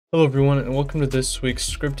Hello everyone, and welcome to this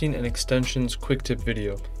week's scripting and extensions quick tip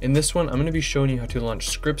video. In this one, I'm going to be showing you how to launch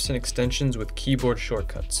scripts and extensions with keyboard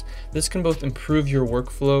shortcuts. This can both improve your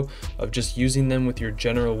workflow of just using them with your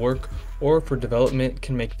general work, or for development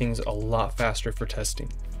can make things a lot faster for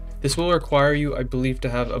testing. This will require you, I believe, to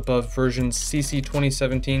have above versions CC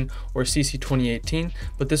 2017 or CC 2018,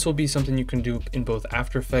 but this will be something you can do in both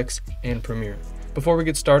After Effects and Premiere. Before we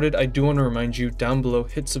get started, I do want to remind you down below,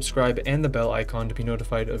 hit subscribe and the bell icon to be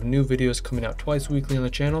notified of new videos coming out twice weekly on the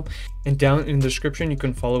channel. And down in the description, you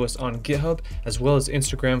can follow us on GitHub as well as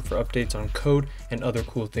Instagram for updates on code and other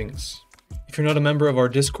cool things. If you're not a member of our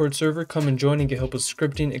Discord server, come and join and get help with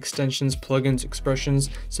scripting, extensions, plugins, expressions,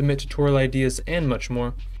 submit tutorial ideas, and much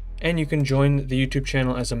more. And you can join the YouTube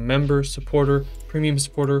channel as a member, supporter, premium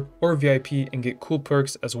supporter, or VIP and get cool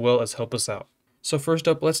perks as well as help us out. So first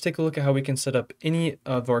up, let's take a look at how we can set up any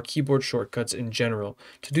of our keyboard shortcuts in general.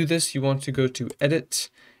 To do this, you want to go to Edit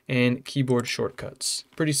and Keyboard Shortcuts.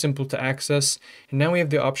 Pretty simple to access. And now we have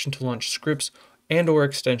the option to launch scripts and/or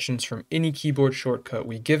extensions from any keyboard shortcut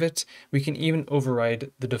we give it. We can even override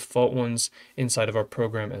the default ones inside of our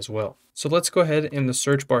program as well. So let's go ahead in the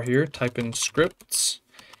search bar here, type in scripts,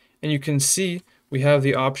 and you can see we have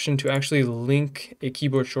the option to actually link a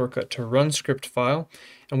keyboard shortcut to run script file.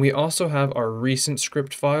 And we also have our recent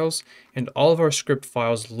script files and all of our script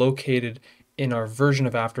files located in our version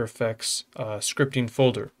of After Effects scripting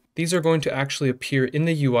folder. These are going to actually appear in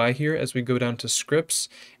the UI here as we go down to scripts.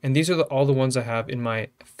 And these are all the ones I have in my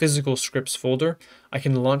physical scripts folder. I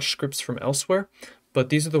can launch scripts from elsewhere, but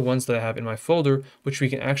these are the ones that I have in my folder, which we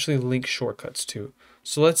can actually link shortcuts to.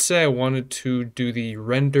 So let's say I wanted to do the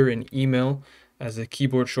render and email as a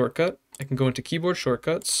keyboard shortcut. I can go into keyboard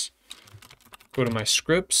shortcuts, go to my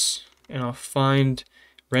scripts, and I'll find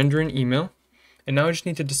render and email. And now I just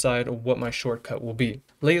need to decide what my shortcut will be.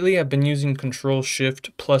 Lately, I've been using Control Shift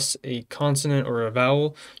plus a consonant or a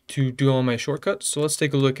vowel to do all my shortcuts. So let's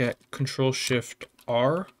take a look at Control Shift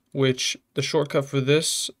R, which the shortcut for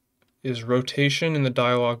this is rotation in the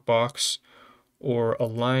dialog box or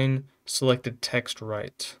align selected text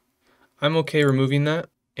right. I'm okay removing that.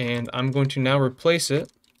 And I'm going to now replace it.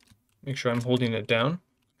 Make sure I'm holding it down.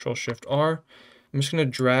 Control Shift R. I'm just going to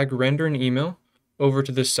drag render and email over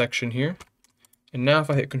to this section here. And now if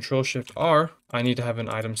I hit Control Shift R, I need to have an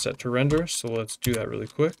item set to render. So let's do that really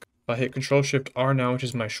quick. If I hit Control Shift R now, which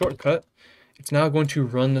is my shortcut, it's now going to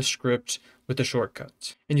run the script with the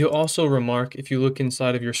shortcut. And you'll also remark, if you look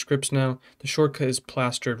inside of your scripts now, the shortcut is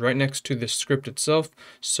plastered right next to the script itself,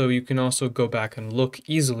 so you can also go back and look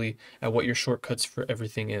easily at what your shortcuts for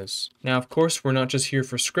everything is. Now, of course, we're not just here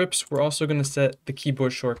for scripts, we're also going to set the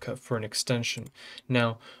keyboard shortcut for an extension.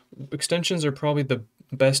 Now, extensions are probably the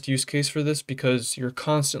best use case for this because you're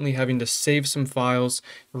constantly having to save some files,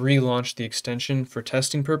 relaunch the extension for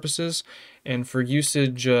testing purposes, and for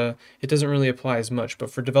usage it doesn't really apply as much,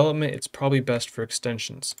 but for development it's probably best for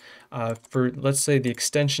extensions. For let's say the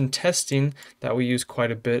extension testing that we use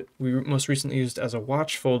quite a bit, we most recently used as a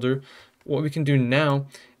watch folder. What we can do now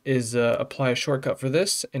is apply a shortcut for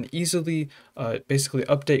this and easily basically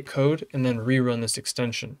update code and then rerun this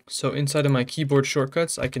extension. So inside of my keyboard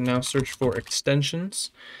shortcuts, I can now search for extensions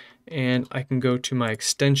and I can go to my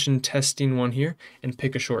extension testing one here and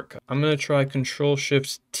pick a shortcut. I'm going to try Control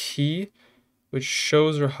Shift T, which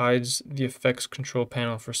shows or hides the effects control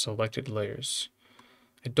panel for selected layers.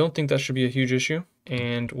 I don't think that should be a huge issue.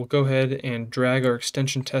 And we'll go ahead and drag our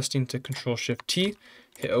extension testing to Control Shift T,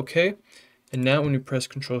 hit OK. And now when we press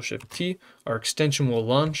Control Shift T, our extension will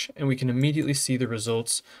launch and we can immediately see the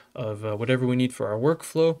results of whatever we need for our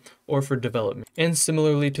workflow or for development. And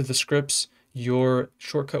similarly to the scripts, your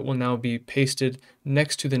shortcut will now be pasted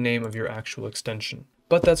next to the name of your actual extension.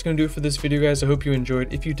 But that's going to do it for this video, guys. I hope you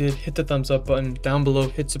enjoyed. If you did, hit the thumbs up button down below,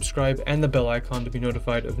 hit subscribe and the bell icon to be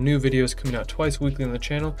notified of new videos coming out twice weekly on the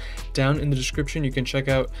channel. Down in the description, you can check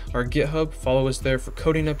out our GitHub, follow us there for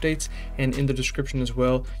coding updates, and in the description as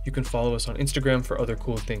well, you can follow us on Instagram for other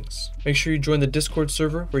cool things. Make sure you join the Discord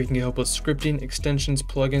server where you can get help with scripting, extensions,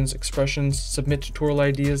 plugins, expressions, submit tutorial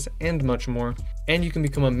ideas, and much more. And you can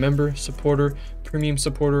become a member, supporter, premium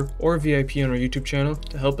supporter, or VIP on our YouTube channel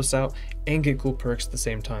to help us out and get cool perks at the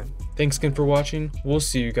same time. Thanks again for watching. We'll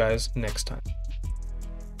see you guys next time.